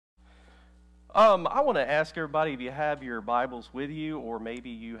I want to ask everybody if you have your Bibles with you, or maybe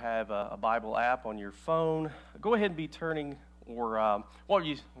you have a Bible app on your phone. Go ahead and be turning, or what do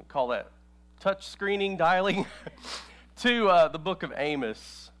you call that? Touch screening, dialing, to the book of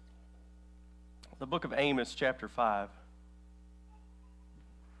Amos. The book of Amos, chapter 5.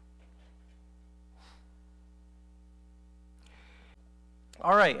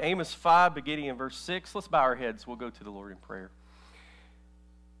 All right, Amos 5, beginning in verse 6. Let's bow our heads. We'll go to the Lord in prayer.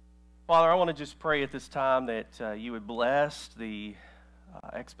 Father, I want to just pray at this time that you would bless the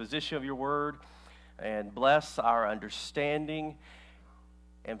exposition of your word and bless our understanding.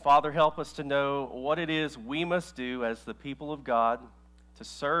 And Father, help us to know what it is we must do as the people of God to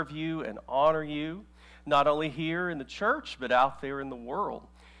serve you and honor you, not only here in the church, but out there in the world.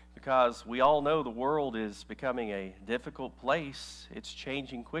 Because we all know the world is becoming a difficult place. It's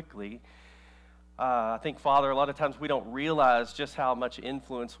changing quickly. I think, Father, a lot of times we don't realize just how much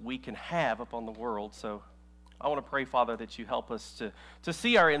influence we can have upon the world. So I want to pray, Father, that you help us to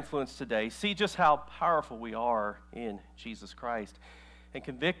see our influence today, see just how powerful we are in Jesus Christ, and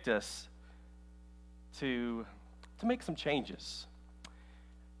convict us to make some changes.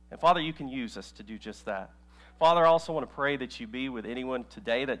 And, Father, you can use us to do just that. Father, I also want to pray that you be with anyone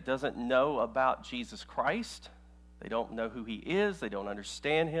today that doesn't know about Jesus Christ. They don't know who he is. They don't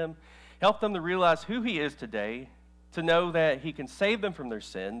understand him. Help them to realize who he is today, to know that he can save them from their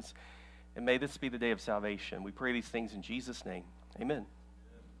sins, and may this be the day of salvation. We pray these things in Jesus' name. Amen.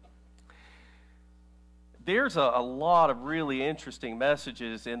 There's a lot of really interesting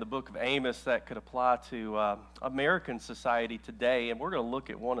messages in the book of Amos that could apply to American society today, and we're going to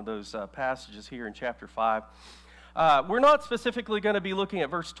look at one of those passages here in chapter 5. We're not specifically going to be looking at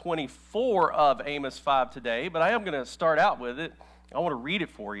verse 24 of Amos 5 today, but I am going to start out with it. I want to read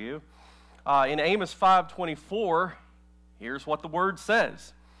it for you. In Amos 5:24, here's what the word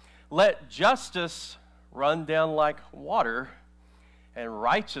says. Let justice run down like water, and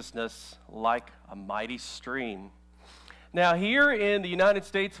righteousness like a mighty stream. Now, here in the United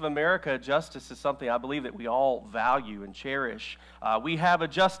States of America, justice is something I believe that we all value and cherish. We have a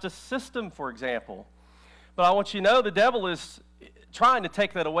justice system, for example. But I want you to know the devil is trying to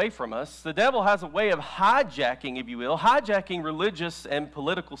take that away from us. The devil has a way of hijacking, if you will, hijacking religious and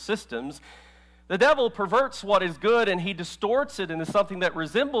political systems. The devil perverts what is good and he distorts it into something that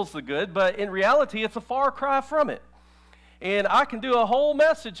resembles the good, but in reality it's a far cry from it. And I can do a whole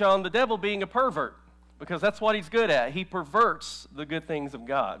message on the devil being a pervert, because that's what he's good at. He perverts the good things of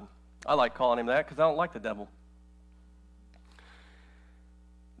God. I like calling him that because I don't like the devil.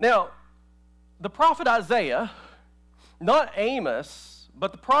 Now, the prophet Isaiah, not Amos,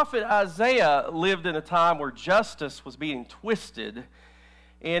 but the prophet Isaiah lived in a time where justice was being twisted.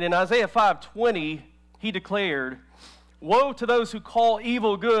 And in Isaiah 5:20, he declared, "Woe to those who call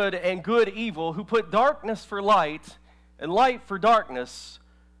evil good and good evil, who put darkness for light and light for darkness,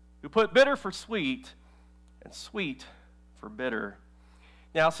 who put bitter for sweet and sweet for bitter."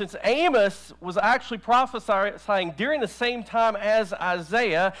 Now, since Amos was actually prophesying during the same time as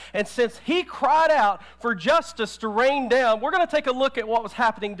Isaiah, and since he cried out for justice to rain down, we're going to take a look at what was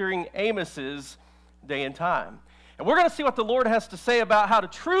happening during Amos's day and time. And we're going to see what the Lord has to say about how to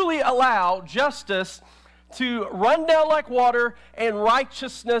truly allow justice to run down like water and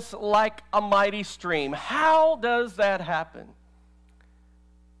righteousness like a mighty stream. How does that happen?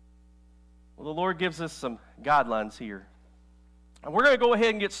 Well, the Lord gives us some guidelines here. And we're going to go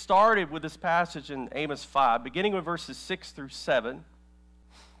ahead and get started with this passage in Amos 5, beginning with verses 6 through 7.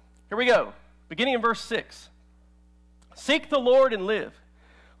 Here we go. Beginning in verse 6. "Seek the Lord and live,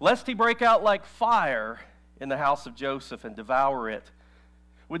 lest he break out like fire in the house of Joseph and devour it,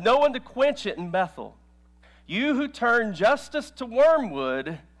 with no one to quench it in Bethel. You who turn justice to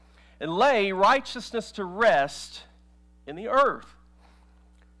wormwood and lay righteousness to rest in the earth."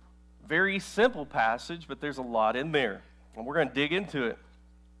 Very simple passage, but there's a lot in there, and we're going to dig into it.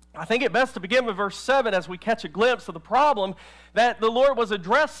 I think it best to begin with verse 7 as we catch a glimpse of the problem that the Lord was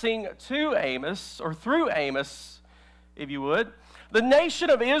addressing to Amos, or through Amos, if you would. The nation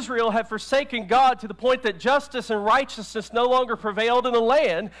of Israel had forsaken God to the point that justice and righteousness no longer prevailed in the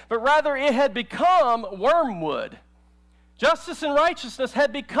land, but rather it had become wormwood. Justice and righteousness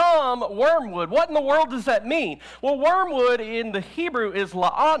had become wormwood. What in the world does that mean? Well, wormwood in the Hebrew is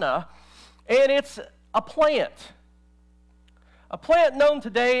la'ana, and it's a plant. A plant known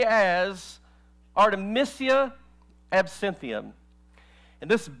today as Artemisia absinthium.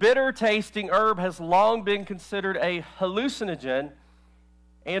 And this bitter-tasting herb has long been considered a hallucinogen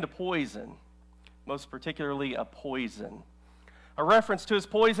and a poison, most particularly a poison. A reference to his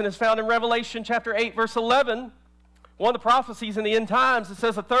poison is found in Revelation chapter 8, verse 11, One of the prophecies in the end times, it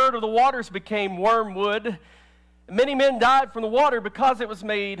says a third of the waters became wormwood. And many men died from the water because it was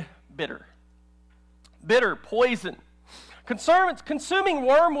made bitter. Bitter, poison. Consuming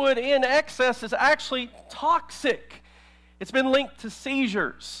wormwood in excess is actually toxic. It's been linked to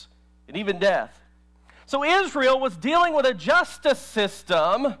seizures and even death. So Israel was dealing with a justice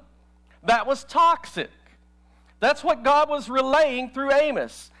system that was toxic. That's what God was relaying through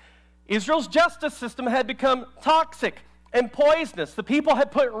Amos. Israel's justice system had become toxic and poisonous. The people had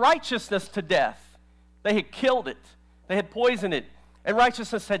put righteousness to death. They had killed it. They had poisoned it. And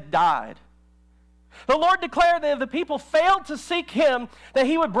righteousness had died. The Lord declared that if the people failed to seek Him, that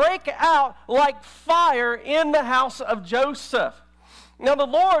He would break out like fire in the house of Joseph. Now the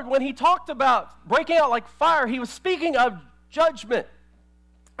Lord, when He talked about breaking out like fire, He was speaking of judgment.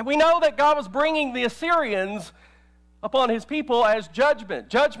 And we know that God was bringing the Assyrians upon His people as judgment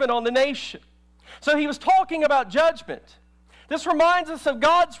on the nation. So He was talking about judgment. This reminds us of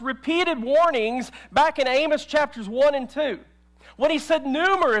God's repeated warnings back in Amos chapters 1 and 2. When He said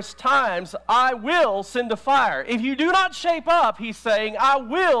numerous times, I will send a fire. If you do not shape up, He's saying, I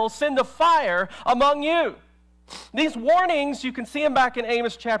will send a fire among you. These warnings, you can see them back in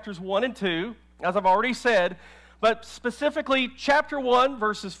Amos chapters 1 and 2, as I've already said, but specifically chapter 1,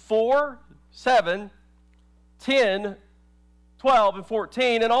 verses 4, 7, 10, 12, and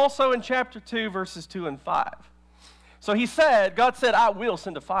 14, and also in chapter 2, verses 2 and 5. So God said, I will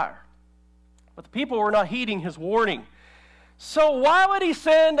send a fire. But the people were not heeding His warning. So why would He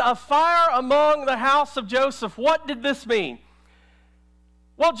send a fire among the house of Joseph? What did this mean?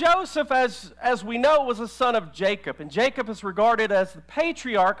 Well, Joseph, as we know, was a son of Jacob. And Jacob is regarded as the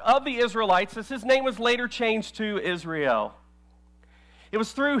patriarch of the Israelites, as his name was later changed to Israel. It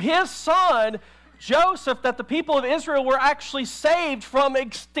was through his son, Joseph, that the people of Israel were actually saved from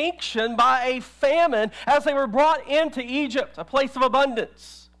extinction by a famine as they were brought into Egypt, a place of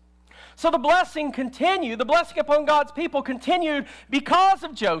abundance. So the blessing continued, the blessing upon God's people continued because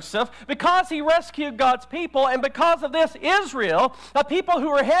of Joseph, because he rescued God's people, and because of this, Israel, a people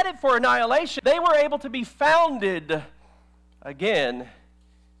who were headed for annihilation, they were able to be founded again,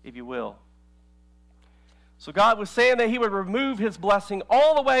 if you will. So God was saying that He would remove His blessing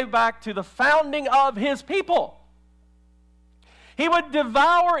all the way back to the founding of His people. He would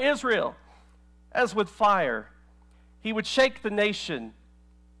devour Israel as with fire. He would shake the nation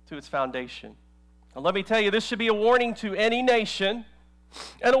to its foundation. Now let me tell you, this should be a warning to any nation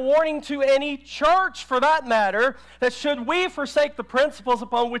and a warning to any church for that matter, that should we forsake the principles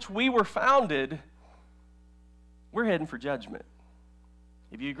upon which we were founded, we're heading for judgment.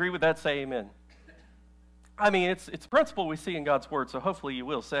 If you agree with that, say amen. I mean, it's a principle we see in God's Word, so hopefully you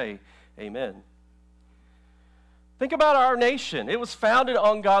will say amen. Think about our nation. It was founded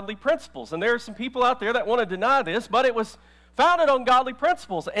on godly principles, and there are some people out there that want to deny this, but it was founded on godly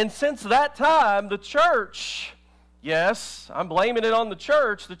principles. And since that time, the church, yes, I'm blaming it on the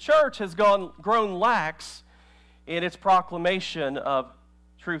church has grown lax in its proclamation of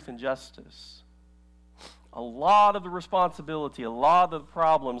truth and justice. A lot of the responsibility, a lot of the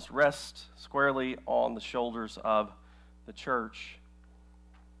problems rest squarely on the shoulders of the church.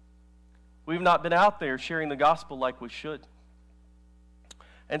 We've not been out there sharing the gospel like we should.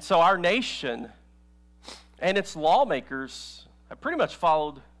 And so our nation and its lawmakers have pretty much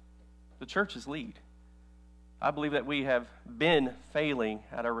followed the church's lead. I believe that we have been failing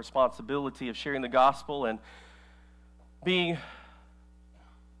at our responsibility of sharing the gospel and being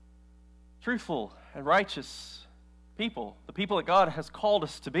truthful and righteous people, the people that God has called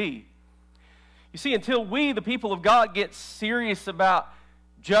us to be. You see, until we, the people of God, get serious about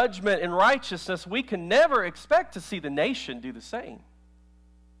judgment and righteousness, we can never expect to see the nation do the same.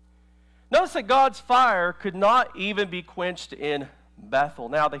 Notice that God's fire could not even be quenched in Bethel.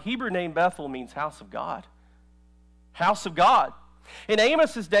 Now, the Hebrew name Bethel means house of God. House of God. In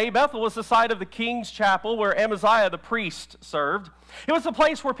Amos's day, Bethel was the site of the king's chapel where Amaziah the priest served. It was the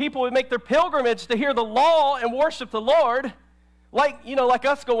place where people would make their pilgrimage to hear the law and worship the Lord, like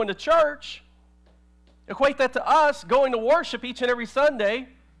us going to church. Equate that to us going to worship each and every Sunday.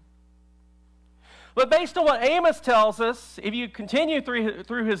 But based on what Amos tells us, if you continue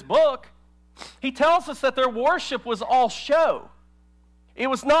through his book, he tells us that their worship was all show. It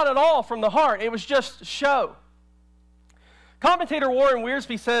was not at all from the heart. It was just show. Commentator Warren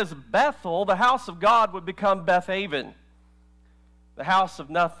Wiersbe says Bethel, the house of God, would become Bethaven, the house of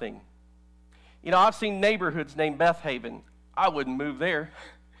nothing. I've seen neighborhoods named Bethaven. I wouldn't move there.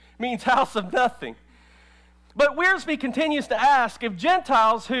 It means house of nothing. But Wiersbe continues to ask, if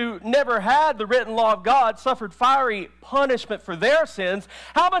Gentiles who never had the written law of God suffered fiery punishment for their sins,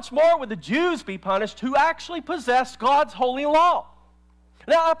 how much more would the Jews be punished who actually possessed God's holy law?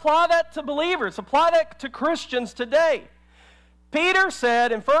 Now apply that to believers, apply that to Christians today. Peter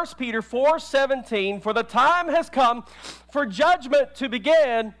said in 1 Peter 4:17, for the time has come for judgment to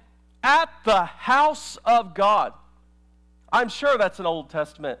begin at the house of God. I'm sure that's an Old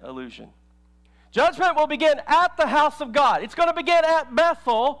Testament allusion. Judgment will begin at the house of God. It's going to begin at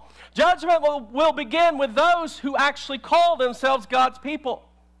Bethel. Judgment will begin with those who actually call themselves God's people.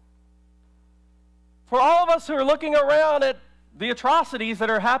 For all of us who are looking around at the atrocities that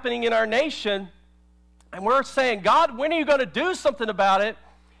are happening in our nation, and we're saying, God, when are you going to do something about it?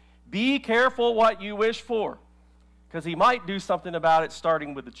 Be careful what you wish for, because he might do something about it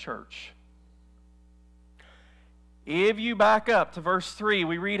starting with the church. If you back up to verse 3,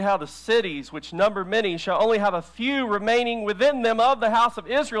 we read how the cities, which number many, shall only have a few remaining within them of the house of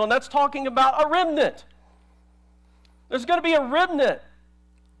Israel, and that's talking about a remnant. There's going to be a remnant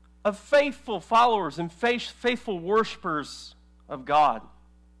of faithful followers and faithful worshipers of God.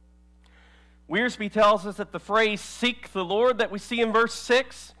 Wiersbe tells us that the phrase, seek the Lord, that we see in verse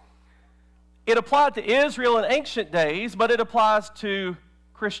 6, it applied to Israel in ancient days, but it applies to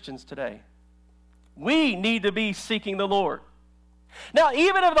Christians today. We need to be seeking the Lord. Now,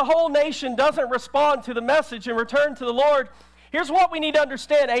 even if the whole nation doesn't respond to the message and return to the Lord, here's what we need to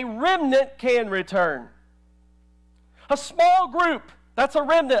understand. A remnant can return. A small group, that's a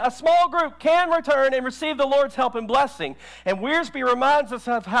remnant, a small group can return and receive the Lord's help and blessing. And Wiersbe reminds us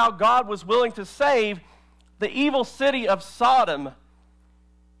of how God was willing to save the evil city of Sodom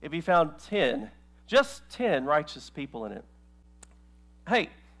if he found 10, just 10 righteous people in it. Hey,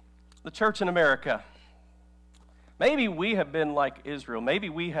 the church in America, maybe we have been like Israel. Maybe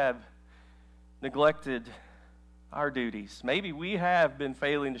we have neglected our duties. Maybe we have been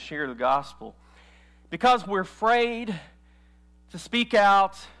failing to share the gospel because we're afraid to speak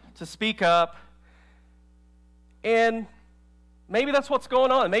out, to speak up. And maybe that's what's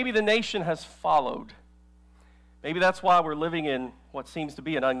going on. Maybe the nation has followed. Maybe that's why we're living in what seems to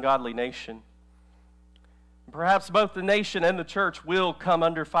be an ungodly nation. Perhaps both the nation and the church will come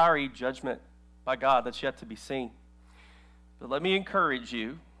under fiery judgment by God that's yet to be seen. But let me encourage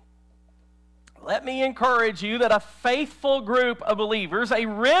you. Let me encourage you that a faithful group of believers, a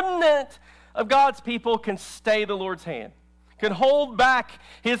remnant of God's people, can stay the Lord's hand, can hold back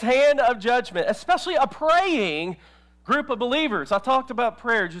his hand of judgment, especially a praying group of believers. I talked about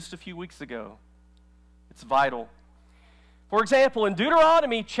prayer just a few weeks ago. It's vital. For example, in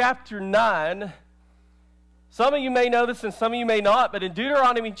Deuteronomy chapter 9, some of you may know this and some of you may not, but in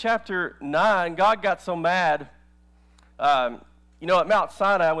Deuteronomy chapter 9, God got so mad. At Mount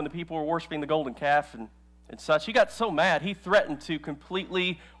Sinai when the people were worshiping the golden calf and such, he got so mad he threatened to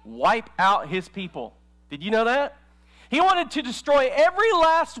completely wipe out his people. Did you know that? He wanted to destroy every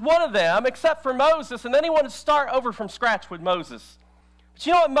last one of them except for Moses, and then he wanted to start over from scratch with Moses. But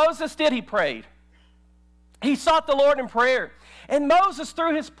you know what Moses did? He prayed. He sought the Lord in prayer. And Moses,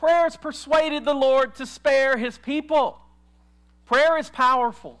 through his prayers, persuaded the Lord to spare his people. Prayer is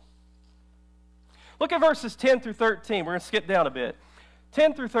powerful. Look at verses 10 through 13. We're going to skip down a bit.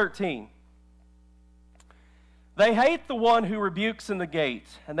 10 through 13. They hate the one who rebukes in the gate,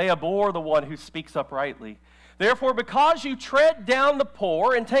 and they abhor the one who speaks uprightly. Therefore, because you tread down the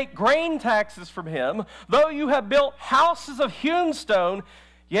poor and take grain taxes from him, though you have built houses of hewn stone,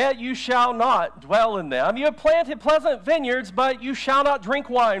 yet you shall not dwell in them. You have planted pleasant vineyards, but you shall not drink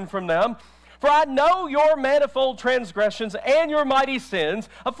wine from them. For I know your manifold transgressions and your mighty sins,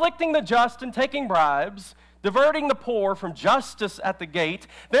 afflicting the just and taking bribes, diverting the poor from justice at the gate.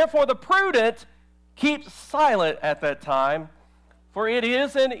 Therefore the prudent keep silent at that time, for it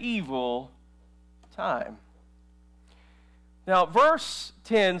is an evil time. Now, verse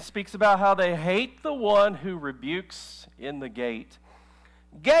 10 speaks about how they hate the one who rebukes in the gate.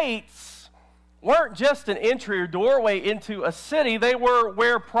 Gates weren't just an entry or doorway into a city. They were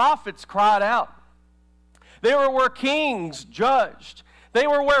where prophets cried out. They were where kings judged. They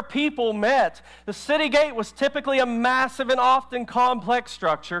were where people met. The city gate was typically a massive and often complex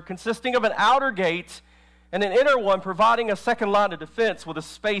structure consisting of an outer gate and an inner one providing a second line of defense with a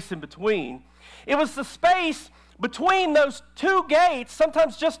space in between. It was the space between those two gates,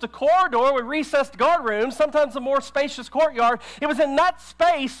 sometimes just a corridor with recessed guard rooms, sometimes a more spacious courtyard. It was in that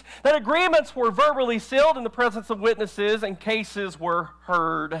space that agreements were verbally sealed in the presence of witnesses and cases were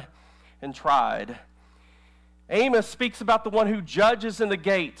heard and tried. Amos speaks about the one who judges in the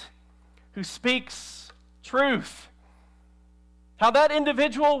gate, who speaks truth. How that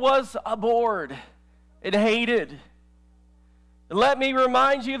individual was abhorred and hated. And let me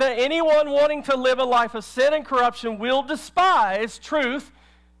remind you that anyone wanting to live a life of sin and corruption will despise truth,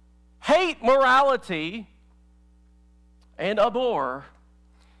 hate morality, and abhor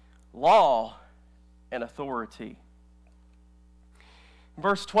law and authority. In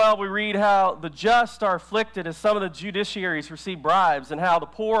verse 12, we read how the just are afflicted as some of the judiciaries receive bribes, and how the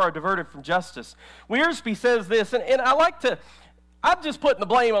poor are diverted from justice. Wiersbe says this, and I'm just putting the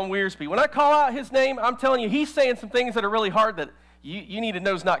blame on Wiersbe. When I call out his name, I'm telling you, he's saying some things that are really hard that you need to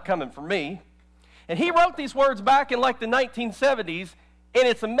know is not coming from me. And he wrote these words back in like the 1970s, and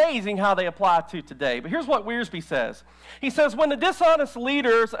it's amazing how they apply to today. But here's what Wiersbe says. He says, when the dishonest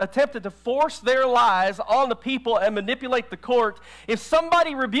leaders attempted to force their lies on the people and manipulate the court, if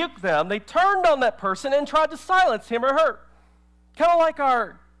somebody rebuked them, they turned on that person and tried to silence him or her. Kind of like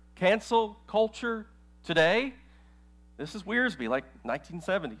our cancel culture today. This is Wiersbe, like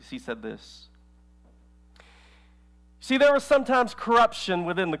 1970s, he said this. See, there was sometimes corruption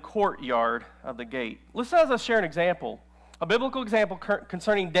within the courtyard of the gate. Listen as I share an example, a biblical example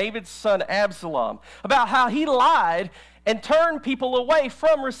concerning David's son Absalom, about how he lied and turned people away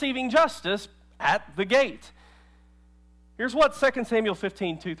from receiving justice at the gate. Here's what 2 Samuel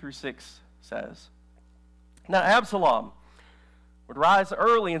 15, 2-6 says. Now Absalom would rise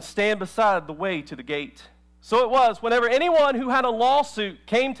early and stand beside the way to the gate. So it was, whenever anyone who had a lawsuit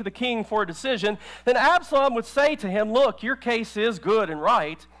came to the king for a decision, then Absalom would say to him, look, your case is good and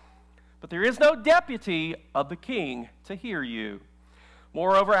right, but there is no deputy of the king to hear you.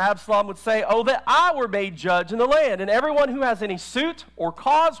 Moreover, Absalom would say, oh, that I were made judge in the land, and everyone who has any suit or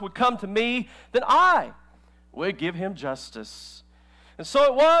cause would come to me, then I would give him justice. And so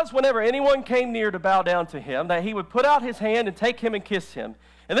it was, whenever anyone came near to bow down to him, that he would put out his hand and take him and kiss him.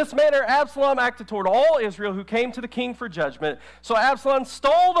 In this manner, Absalom acted toward all Israel who came to the king for judgment. So Absalom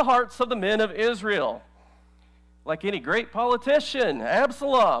stole the hearts of the men of Israel. Like any great politician,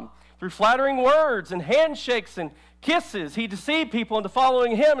 Absalom, through flattering words and handshakes and kisses, he deceived people into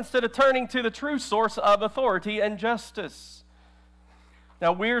following him instead of turning to the true source of authority and justice.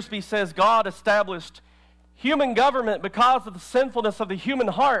 Now, Wiersbe says God established human government because of the sinfulness of the human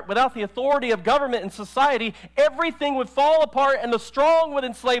heart. Without the authority of government and society, everything would fall apart, and the strong would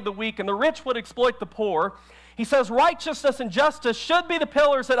enslave the weak, and the rich would exploit the poor. He says righteousness and justice should be the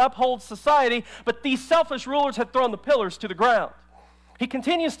pillars that uphold society, but these selfish rulers had thrown the pillars to the ground. He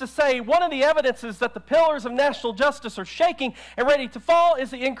continues to say, one of the evidences that the pillars of national justice are shaking and ready to fall is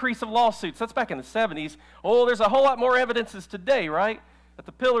the increase of lawsuits. That's back in the 70s. Oh, there's a whole lot more evidences today, right? That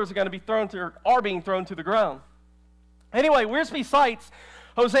the pillars are going to be are being thrown to the ground. Anyway, Wiersbe cites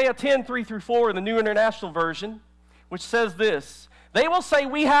Hosea 10, 3-4 in the New International Version, which says this, they will say,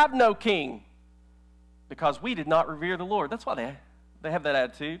 we have no king because we did not revere the Lord. That's why they have that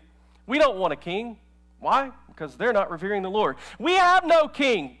attitude. We don't want a king. Why? Because they're not revering the Lord. We have no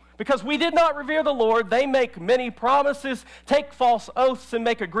king because we did not revere the Lord. They make many promises, take false oaths, and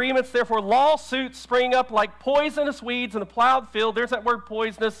make agreements. Therefore, lawsuits spring up like poisonous weeds in a plowed field. There's that word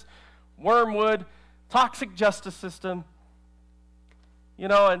poisonous, wormwood, toxic justice system. You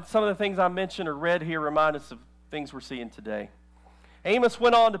know, and some of the things I mentioned or read here remind us of things we're seeing today. Amos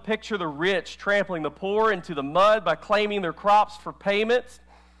went on to picture the rich trampling the poor into the mud by claiming their crops for payments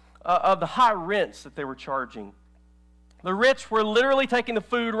of the high rents that they were charging. The rich were literally taking the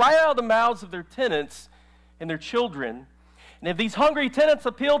food right out of the mouths of their tenants and their children. And if these hungry tenants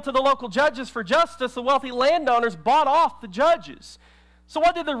appealed to the local judges for justice, the wealthy landowners bought off the judges. So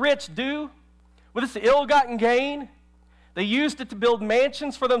what did the rich do with this ill-gotten gain? They used it to build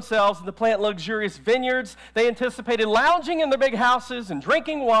mansions for themselves and to plant luxurious vineyards. They anticipated lounging in their big houses and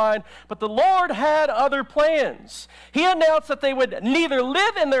drinking wine, but the Lord had other plans. He announced that they would neither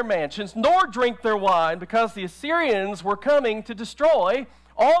live in their mansions nor drink their wine because the Assyrians were coming to destroy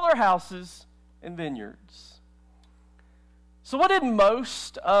all their houses and vineyards. So what did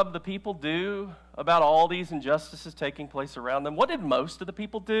most of the people do about all these injustices taking place around them? What did most of the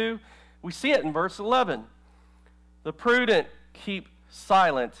people do? We see it in verse 11. The prudent keep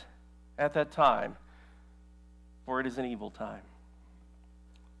silent at that time, for it is an evil time.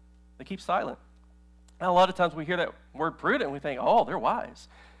 They keep silent. Now, a lot of times we hear that word prudent and we think, oh, they're wise.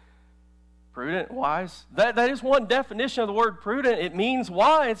 Prudent, wise. That is one definition of the word prudent. It means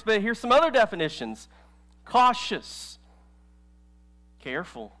wise, but here's some other definitions. Cautious,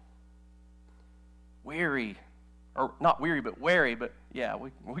 careful, weary, or not weary, but wary, but yeah,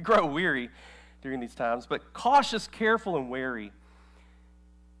 we grow weary during these times, but cautious, careful, and wary.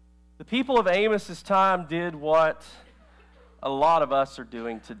 The people of Amos's time did what a lot of us are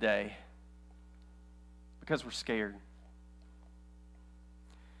doing today because we're scared.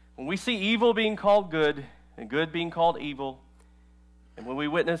 when we see evil being called good and good being called evil, and when we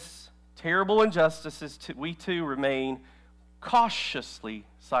witness terrible injustices, we too remain cautiously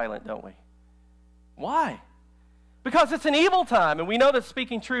silent, don't we? Why? Because it's an evil time, and we know that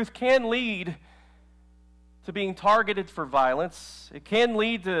speaking truth can lead to being targeted for violence. It can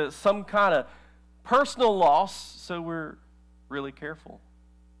lead to some kind of personal loss, so we're really careful.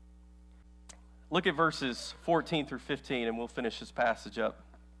 Look at verses 14 through 15, and we'll finish this passage up.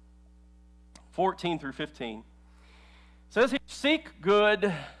 14 through 15. It says here, seek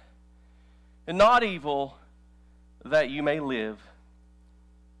good and not evil, that you may live.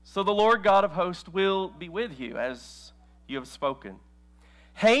 So the Lord God of hosts will be with you, as you have spoken.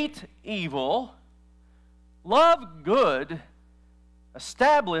 Hate evil, love good,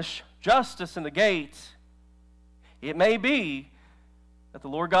 establish justice in the gate. It may be that the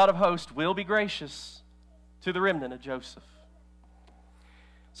Lord God of hosts will be gracious to the remnant of Joseph.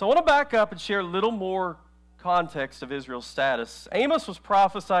 So I want to back up and share a little more context of Israel's status. Amos was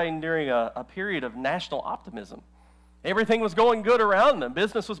prophesying during a period of national optimism. Everything was going good around them.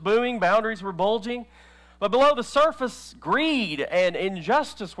 Business was booming, boundaries were bulging. But below the surface, greed and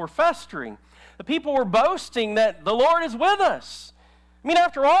injustice were festering. The people were boasting that the Lord is with us. I mean,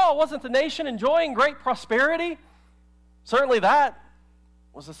 after all, wasn't the nation enjoying great prosperity? Certainly that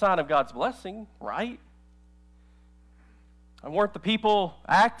was a sign of God's blessing, right? And weren't the people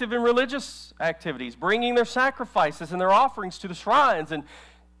active in religious activities, bringing their sacrifices and their offerings to the shrines? And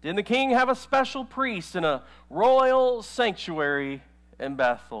didn't the king have a special priest in a royal sanctuary in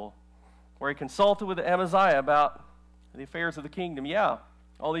Bethel, where he consulted with Amaziah about the affairs of the kingdom? Yeah,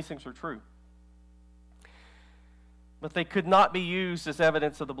 all these things were true. But they could not be used as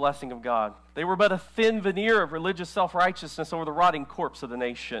evidence of the blessing of God. They were but a thin veneer of religious self-righteousness over the rotting corpse of the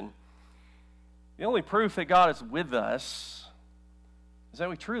nation. The only proof that God is with us is that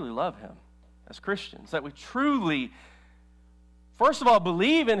we truly love Him as Christians, that we truly, first of all,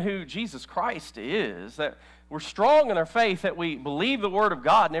 believe in who Jesus Christ is, that we're strong in our faith, that we believe the Word of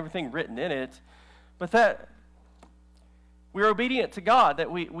God and everything written in it, but that we're obedient to God,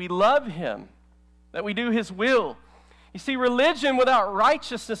 that we love Him, that we do His will. You see, religion without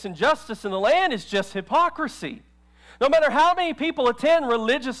righteousness and justice in the land is just hypocrisy. No matter how many people attend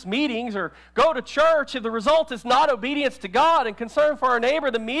religious meetings or go to church, if the result is not obedience to God and concern for our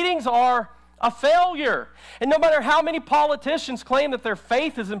neighbor, the meetings are a failure. And no matter how many politicians claim that their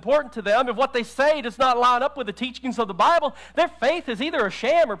faith is important to them, if what they say does not line up with the teachings of the Bible, their faith is either a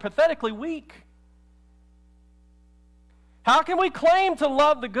sham or pathetically weak. How can we claim to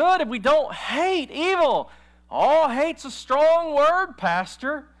love the good if we don't hate evil? Oh, hate's a strong word,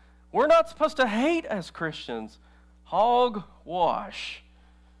 Pastor. We're not supposed to hate as Christians. Hogwash.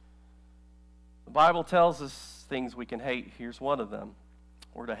 The Bible tells us things we can hate. Here's one of them.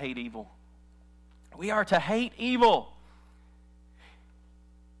 We're to hate evil. We are to hate evil.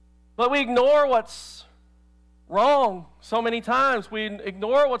 But we ignore what's wrong so many times. We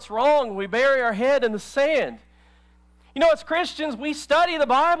ignore what's wrong. We bury our head in the sand. You know, as Christians, we study the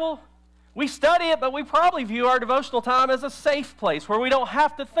Bible. We study it, but we probably view our devotional time as a safe place where we don't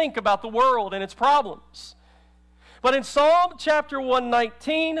have to think about the world and its problems. But in Psalm chapter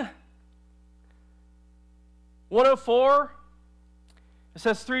 119, 104, it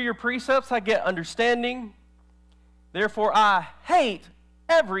says, through your precepts I get understanding, therefore I hate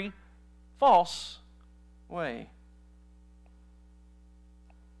every false way.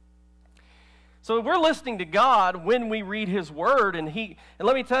 So if we're listening to God when we read His Word, and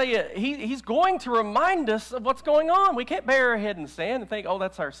let me tell you, He's going to remind us of what's going on. We can't bury our head in the sand and think, oh,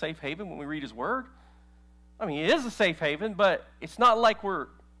 that's our safe haven when we read His Word. I mean, it is a safe haven, but it's not like we're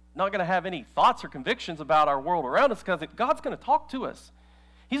not going to have any thoughts or convictions about our world around us, because God's going to talk to us.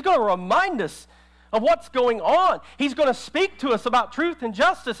 He's going to remind us of what's going on. He's going to speak to us about truth and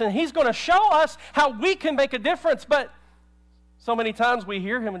justice, and He's going to show us how we can make a difference. But so many times we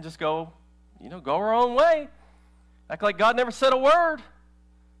hear Him and just go, go our own way. Act like God never said a word.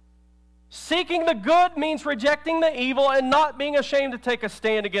 Seeking the good means rejecting the evil and not being ashamed to take a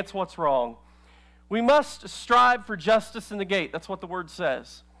stand against what's wrong. We must strive for justice in the gate. That's what the Word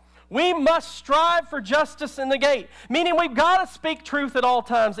says. We must strive for justice in the gate, meaning we've got to speak truth at all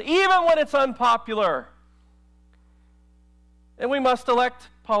times, even when it's unpopular. And we must elect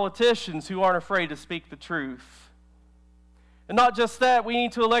politicians who aren't afraid to speak the truth. And not just that, we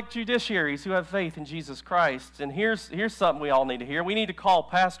need to elect judiciaries who have faith in Jesus Christ. And here's something we all need to hear. We need to call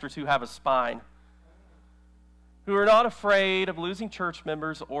pastors who have a spine, who are not afraid of losing church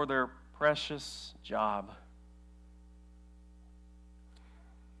members or their precious job.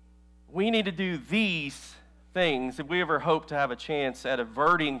 We need to do these things, if we ever hope to have a chance at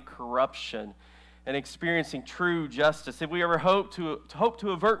averting corruption and experiencing true justice, if we ever hope to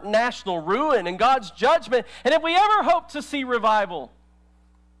avert national ruin and God's judgment, and if we ever hope to see revival.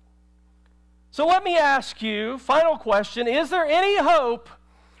 So let me ask you, final question, is there any hope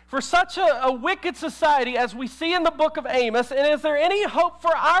for such a wicked society as we see in the book of Amos, and is there any hope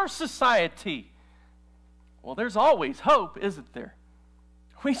for our society? Well, there's always hope, isn't there?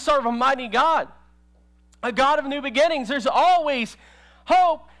 We serve a mighty God, a God of new beginnings. There's always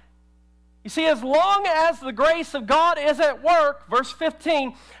hope. You see, as long as the grace of God is at work, verse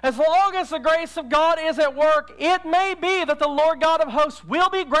 15, as long as the grace of God is at work, it may be that the Lord God of hosts will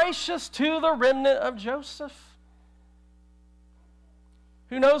be gracious to the remnant of Joseph.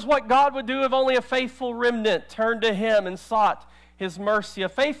 Who knows what God would do if only a faithful remnant turned to Him and sought His mercy. A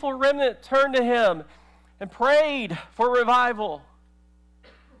faithful remnant turned to Him and prayed for revival,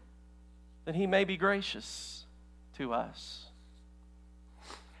 that He may be gracious to us.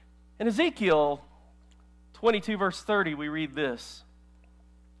 In Ezekiel 22, verse 30, we read this.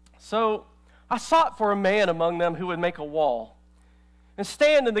 So I sought for a man among them who would make a wall and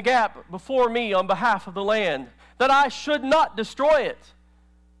stand in the gap before me on behalf of the land, that I should not destroy it.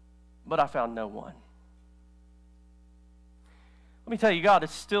 But I found no one. Let me tell you, God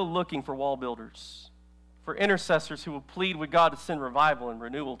is still looking for wall builders, for intercessors who will plead with God to send revival and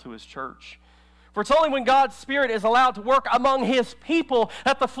renewal to His church. For it's only when God's Spirit is allowed to work among His people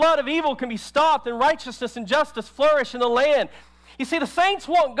that the flood of evil can be stopped and righteousness and justice flourish in the land. You see, the saints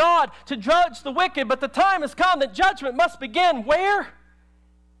want God to judge the wicked, but the time has come that judgment must begin where?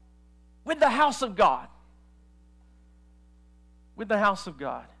 With the house of God. With the house of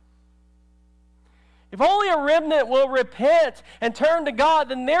God. If only a remnant will repent and turn to God,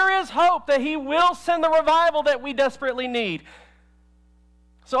 then there is hope that He will send the revival that we desperately need.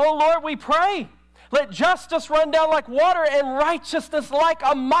 So, oh Lord, we pray, let justice run down like water and righteousness like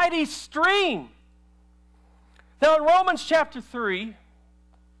a mighty stream. Now in Romans chapter 3, and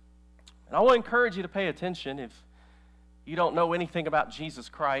I will encourage you to pay attention if you don't know anything about Jesus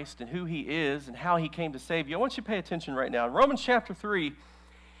Christ and who He is and how He came to save you. I want you to pay attention right now. In Romans chapter 3,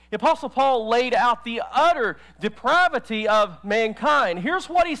 the Apostle Paul laid out the utter depravity of mankind. Here's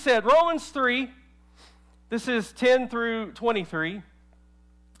what he said, Romans 3, this is 10 through 23.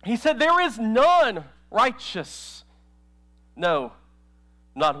 He said, there is none righteous. No,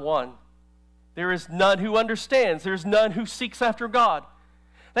 not one. There is none who understands. There is none who seeks after God.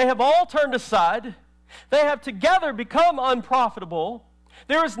 They have all turned aside. They have together become unprofitable.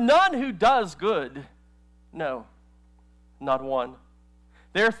 There is none who does good. No, not one.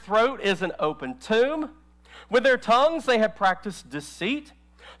 Their throat is an open tomb. With their tongues they have practiced deceit.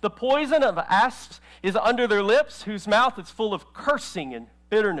 The poison of asps is under their lips, whose mouth is full of cursing and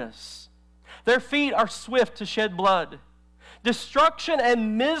bitterness. Their feet are swift to shed blood. Destruction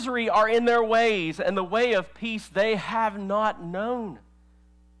and misery are in their ways, and the way of peace they have not known.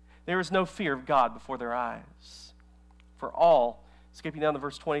 There is no fear of God before their eyes. For all, skipping down to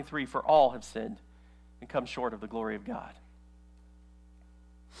verse 23, for all have sinned and come short of the glory of God.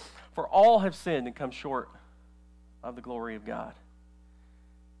 For all have sinned and come short of the glory of God.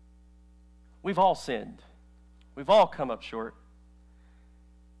 We've all sinned. We've all come up short.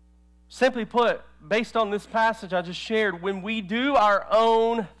 Simply put, based on this passage I just shared, when we do our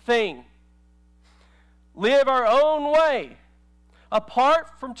own thing, live our own way,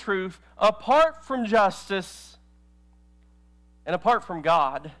 apart from truth, apart from justice, and apart from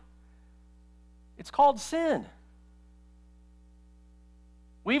God, it's called sin.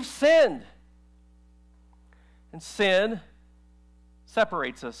 We've sinned. And sin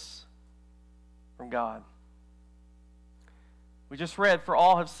separates us from God. We just read, for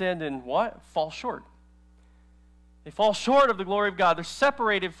all have sinned and what? Fall short. They fall short of the glory of God. They're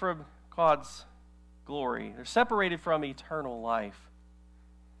separated from God's glory. They're separated from eternal life.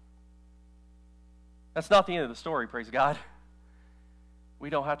 That's not the end of the story, praise God. We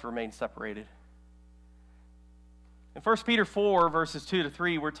don't have to remain separated. In 1 Peter 4, verses 2 to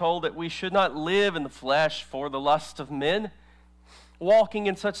 3, we're told that we should not live in the flesh for the lust of men, walking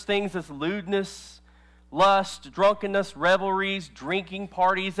in such things as lewdness, lust, drunkenness, revelries, drinking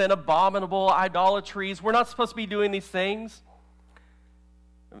parties, and abominable idolatries. We're not supposed to be doing these things.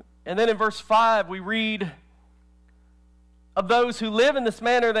 And then in verse 5, we read of those who live in this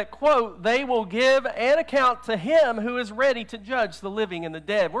manner that, quote, they will give an account to Him who is ready to judge the living and the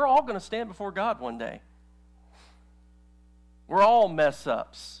dead. We're all going to stand before God one day. We're all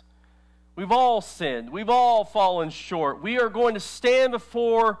mess-ups. We've all sinned. We've all fallen short. We are going to stand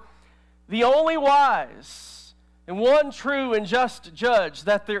before the only wise and one true and just judge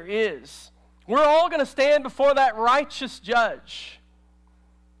that there is. We're all going to stand before that righteous judge.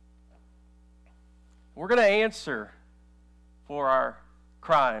 We're going to answer for our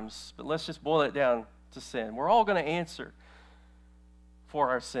crimes, but let's just boil it down to sin. We're all going to answer for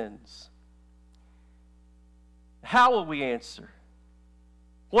our sins. How will we answer?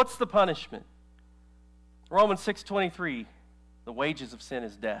 What's the punishment? Romans 6:23, the wages of sin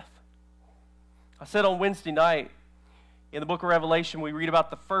is death. I said on Wednesday night, in the book of Revelation, we read about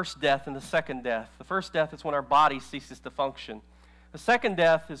the first death and the second death. The first death is when our body ceases to function. The second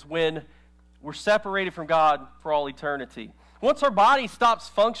death is when we're separated from God for all eternity. Once our body stops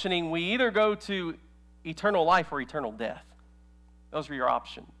functioning, we either go to eternal life or eternal death. Those are your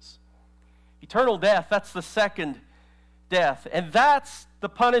options. Eternal death, that's the second death. And that's the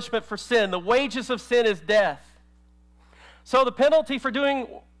punishment for sin. The wages of sin is death. So the penalty for doing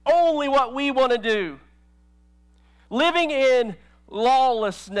only what we want to do, living in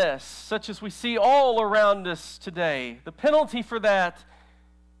lawlessness, such as we see all around us today, the penalty for that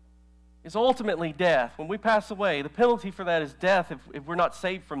is ultimately death. When we pass away, the penalty for that is death if we're not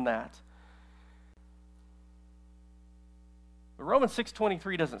saved from that. But Romans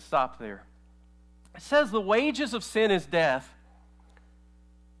 6:23 doesn't stop there. It says the wages of sin is death,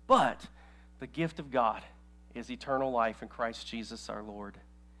 but the gift of God is eternal life in Christ Jesus our Lord.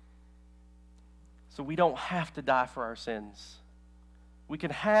 So we don't have to die for our sins. We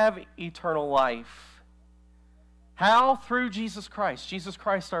can have eternal life. How? Through Jesus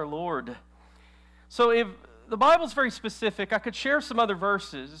Christ our Lord. So if the Bible's very specific, I could share some other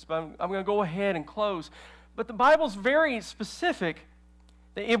verses, but I'm going to go ahead and close. But the Bible's very specific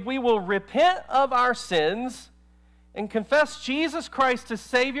that if we will repent of our sins and confess Jesus Christ as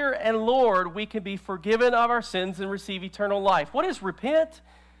Savior and Lord, we can be forgiven of our sins and receive eternal life. What is repent?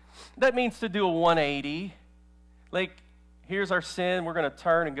 That means to do a 180. Like, here's our sin, we're going to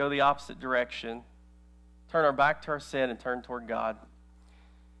turn and go the opposite direction. Turn our back to our sin and turn toward God.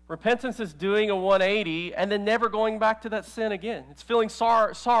 Repentance is doing a 180 and then never going back to that sin again. It's feeling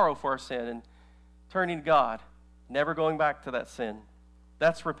sorrow for our sin and turning to God, never going back to that sin.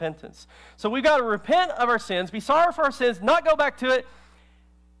 That's repentance. So we've got to repent of our sins, be sorry for our sins, not go back to it,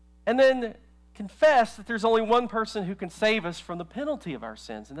 and then confess that there's only one person who can save us from the penalty of our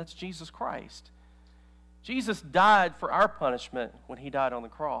sins, and that's Jesus Christ. Jesus died for our punishment when he died on the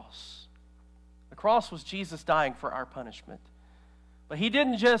cross. The cross was Jesus dying for our punishment. But he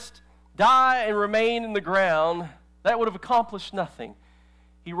didn't just die and remain in the ground. That would have accomplished nothing.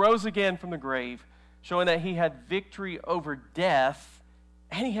 He rose again from the grave, showing that he had victory over death,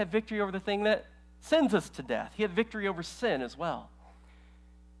 and he had victory over the thing that sends us to death. He had victory over sin as well.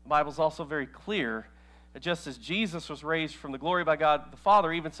 The Bible's also very clear that just as Jesus was raised from the glory by God the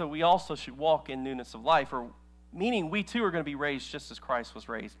Father, even so we also should walk in newness of life, or meaning we too are going to be raised just as Christ was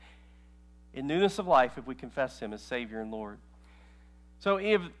raised in newness of life if we confess him as Savior and Lord. So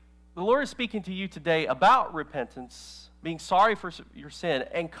if the Lord is speaking to you today about repentance, being sorry for your sin,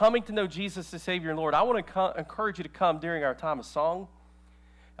 and coming to know Jesus as Savior and Lord, I want to encourage you to come during our time of song.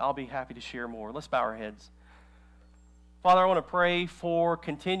 I'll be happy to share more. Let's bow our heads. Father, I want to pray for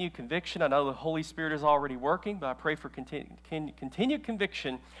continued conviction. I know the Holy Spirit is already working, but I pray for continued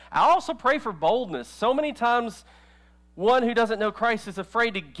conviction. I also pray for boldness. So many times, one who doesn't know Christ is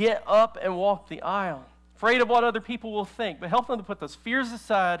afraid to get up and walk the aisle, afraid of what other people will think. But help them to put those fears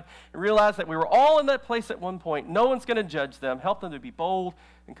aside and realize that we were all in that place at one point. No one's going to judge them. Help them to be bold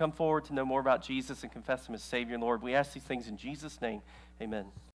and come forward to know more about Jesus and confess him as Savior and Lord. We ask these things in Jesus' name. Amen.